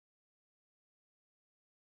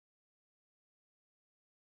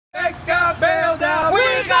Banks got bailed out.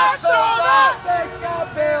 We got sold out. Banks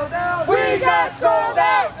got bailed out. We got sold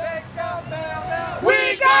out. Banks got bailed out.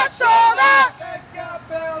 We got sold out. Banks got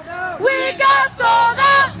bailed out. We got sold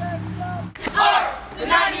out. Are the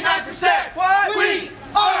 99%. What? We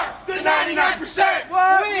are the 99%.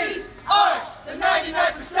 What? We are the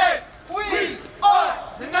 99%. We are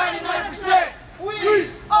the 99%. We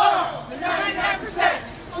are the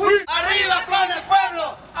 99%. Arriba con el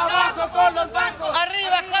pueblo, abajo con los bancos.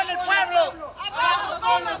 Arriba con el pueblo, abajo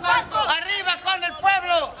con los bancos. Arriba con el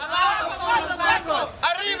pueblo, abajo con los bancos.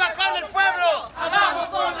 Arriba con el pueblo,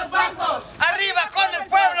 abajo con los bancos. Arriba con el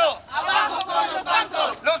pueblo, abajo con los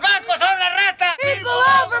bancos. Los bancos son la rata. People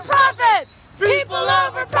over profits. People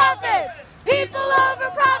over profits. People over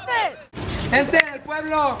profits. Gente del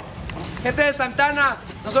pueblo, gente de Santana,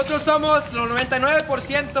 nosotros somos los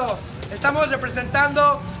 99%. Estamos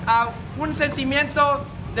representando a un sentimiento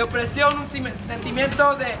de opresión, un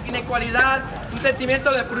sentimiento de inequalidad, un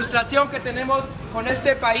sentimiento de frustración que tenemos con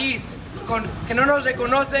este país, que no nos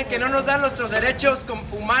reconocen, que no nos dan nuestros derechos como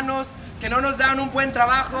humanos, que no nos dan un buen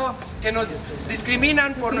trabajo, que nos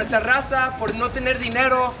discriminan por nuestra raza, por no tener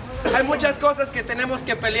dinero. Hay muchas cosas que tenemos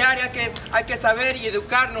que pelear y hay que saber y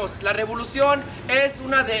educarnos. La revolución es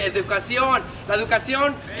una de educación. La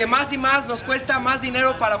educación que más y más nos cuesta más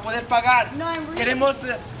dinero para poder pagar.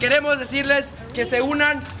 Queremos decirles que se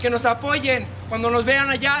unan, que nos apoyen. Cuando nos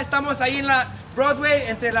vean allá, estamos ahí en la Broadway,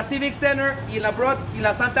 entre la Civic Center y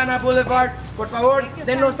la Santana Boulevard. Por favor,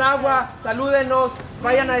 denos agua, salúdenos,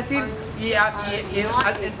 vayan a decir y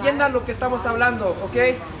entiendan lo que estamos hablando, ¿ok?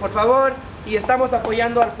 Por favor. Y estamos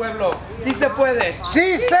apoyando al pueblo. ¡Sí se puede!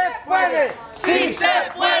 ¡Sí se puede! ¡Sí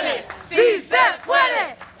se puede! ¡Sí se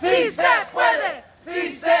puede! ¡Sí se puede!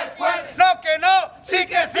 ¡Sí se puede! No que no, sí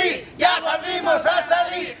que sí, ya volvimos a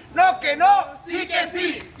salir. No que no, sí que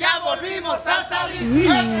sí, ya volvimos a salir.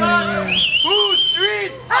 Whose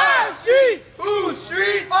streets? Our streets. Whose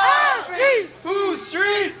streets? Our streets. Whose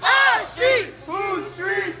streets? Our streets. Whose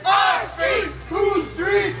streets? Our streets. Whose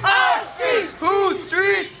streets? Our streets. Whose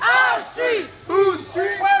streets? Our streets. Whose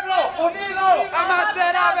streets? Pueblo unido, jamás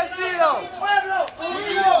será vencido. Pueblo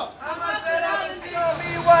unido, Jamás será vencido. Show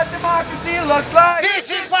me what democracy looks like.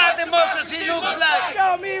 This is what democracy looks like.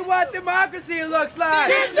 Show me what democracy looks like.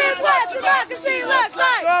 This is what democracy looks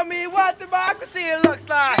like. Show me what democracy looks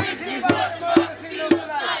like. This is what democracy looks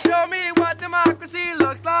like. Show me what democracy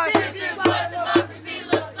looks like. This is what democracy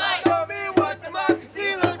looks like. Show me what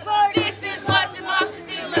democracy looks like. This is what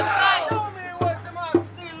democracy looks like. Show me what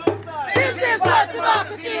democracy looks like. This is what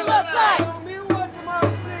democracy looks like. Show me what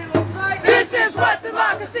democracy looks like. This is what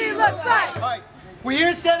democracy looks like. All right. We're here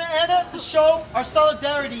in Santa Ana to show our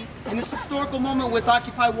solidarity in this historical moment with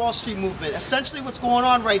Occupy Wall Street movement. Essentially what's going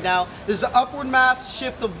on right now, there's an upward mass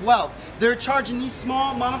shift of wealth. They're charging these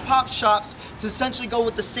small mom and pop shops to essentially go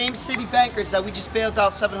with the same city bankers that we just bailed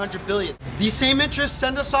out $700 billion. These same interests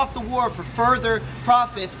send us off to war for further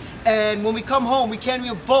profits, and when we come home we can't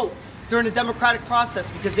even vote during the democratic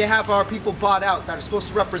process because they have our people bought out that are supposed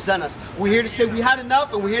to represent us. We're here to say we had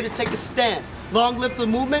enough and we're here to take a stand. Long live the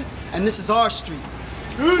movement, and this is our street.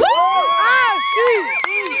 Our streets!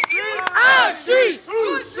 Our streets!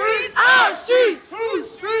 Our streets!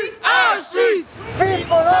 Our streets!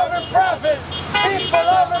 People over profit! People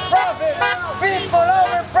over profit! People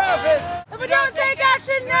over profit! If we don't take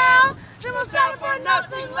action now, then we'll settle for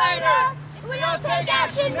nothing later. If we don't take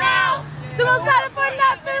action now, then we'll settle for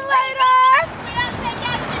nothing later.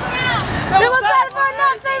 Then we'll settle for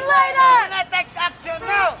nothing later. Let's take action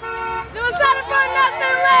now! Then we'll settle for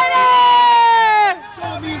nothing later.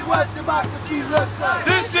 Show me what democracy looks like.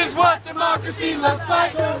 This is what democracy looks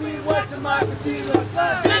like! Show me what democracy looks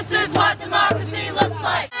like. This is what democracy looks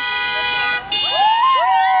like.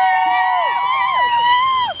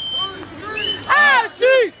 Our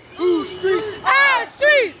streets! Whose street? Our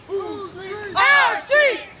streets! Our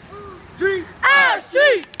streets! Our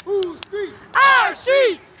streets! Whose street? Our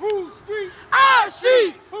streets! Whose street? Our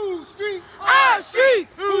streets! Whose street? Our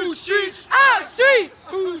streets! Whose street? Our streets!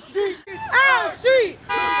 Whose street? Our streets!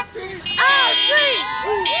 Our streets! Our streets!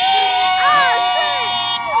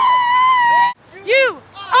 You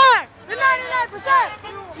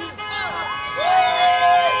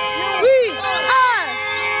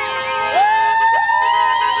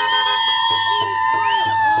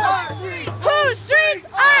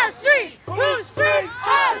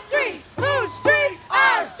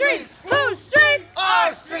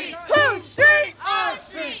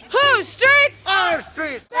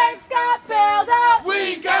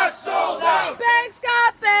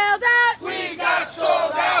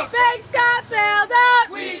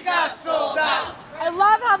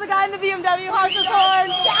and the BMW horse's horn.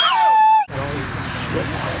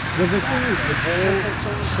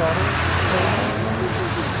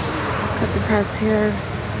 Got the press here.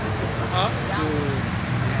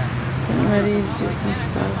 Getting ready to do some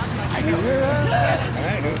stuff.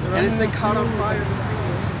 And if they caught on fire.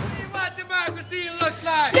 What democracy looks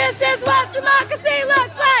like. This is what democracy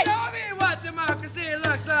looks like. Show me what democracy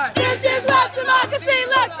looks like. This is what democracy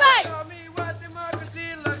looks like. Show me what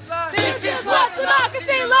democracy looks like. This is what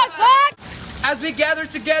democracy looks like. As we gather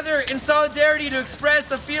together in solidarity to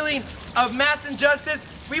express a feeling of mass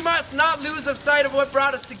injustice, we must not lose sight of what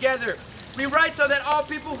brought us together. We write so that all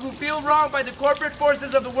people who feel wronged by the corporate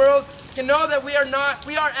forces of the world can know that we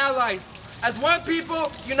are allies. As one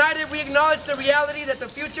people, united, we acknowledge the reality that the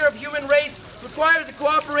future of human race requires the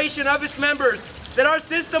cooperation of its members, that our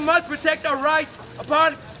system must protect our rights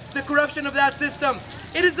upon the corruption of that system.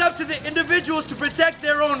 It is up to the individuals to protect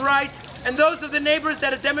their own rights and those of the neighbors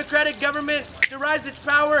that a democratic government derives its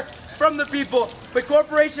power from the people. But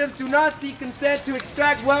corporations do not seek consent to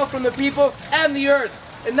extract wealth from the people and the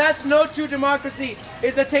earth. And that's no true democracy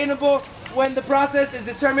is attainable when the process is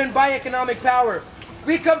determined by economic power.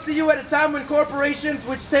 We come to you at a time when corporations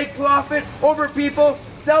which take profit over people,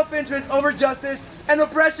 self-interest over justice, and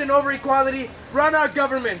oppression over equality run our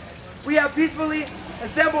governments. We have peacefully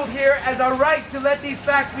assembled here as our right to let these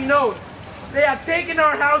facts be known. They have taken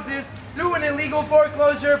our houses through an illegal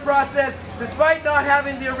foreclosure process despite not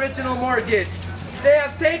having the original mortgage. They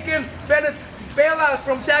have taken bailouts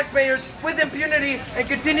from taxpayers with impunity and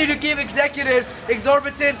continue to give executives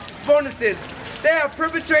exorbitant bonuses. They have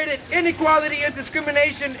perpetrated inequality and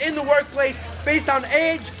discrimination in the workplace based on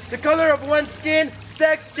age, the color of one's skin,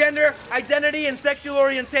 sex, gender, identity, and sexual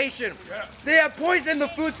orientation. They have poisoned the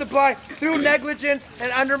food supply through negligence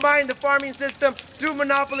and undermined the farming system through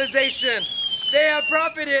monopolization. They have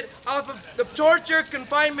profited off of the torture,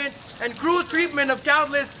 confinement, and cruel treatment of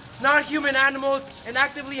countless non-human animals and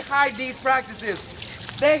actively hide these practices.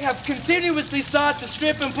 They have continuously sought to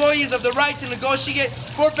strip employees of the right to negotiate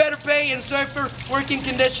for better pay and safer working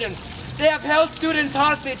conditions. They have held students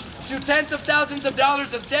hostage to tens of thousands of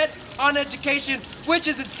dollars of debt on education, which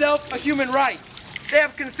is itself a human right. They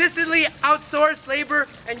have consistently outsourced labor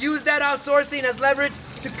and used that outsourcing as leverage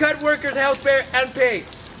to cut workers' health care and pay.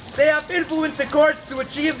 They have influenced the courts to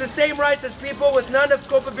achieve the same rights as people with none of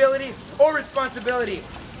culpability or responsibility.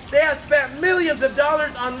 They have spent millions of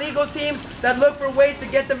dollars on legal teams that look for ways to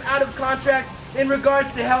get them out of contracts in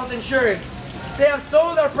regards to health insurance. They have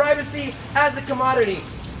sold our privacy as a commodity.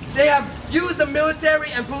 They have used the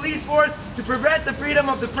military and police force to prevent the freedom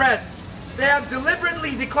of the press. They have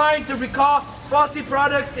deliberately declined to recall faulty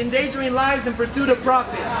products, endangering lives in pursuit of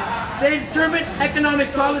profit. They determine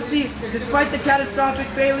economic policy despite the catastrophic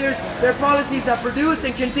failures their policies have produced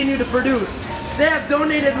and continue to produce. They have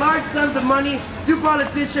donated large sums of money to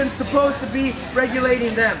politicians supposed to be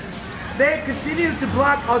regulating them. They continue to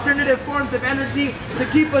block alternative forms of energy to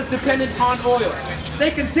keep us dependent on oil.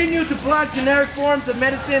 They continue to block generic forms of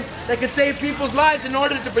medicine that can save people's lives in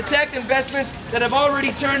order to protect investments that have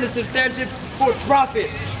already turned a substantial profit.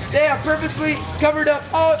 They have purposely covered up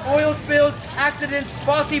all oil spills, accidents,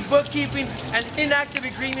 faulty bookkeeping, and inactive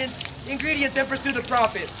ingredients in pursuit of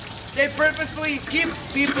profit. They purposefully keep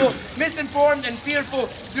people misinformed and fearful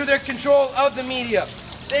through their control of the media.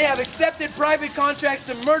 They have accepted private contracts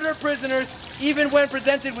to murder prisoners even when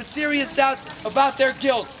presented with serious doubts about their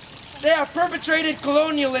guilt. They have perpetrated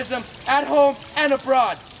colonialism at home and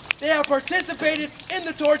abroad. They have participated in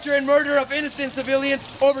the torture and murder of innocent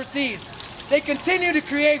civilians overseas. They continue to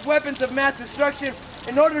create weapons of mass destruction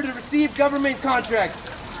in order to receive government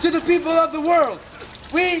contracts. To the people of the world,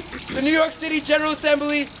 we, the New York City General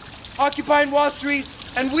Assembly, occupying Wall Street,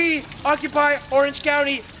 and we occupy Orange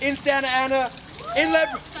County in Santa Ana,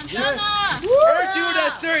 urge you to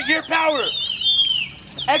assert your power.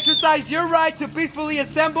 Exercise your right to peacefully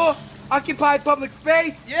assemble, occupy public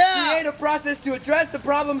space, create a process to address the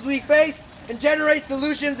problems we face, and generate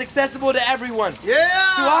solutions accessible to everyone.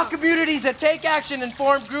 To all communities that take action and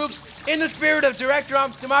form groups in the spirit of direct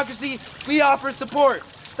democracy, we offer support,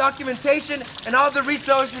 documentation, and all the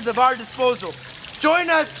resources at our disposal. Join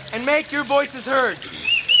us and make your voices heard.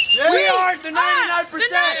 We are the 99%. The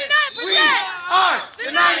 99%. We are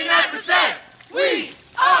the 99%.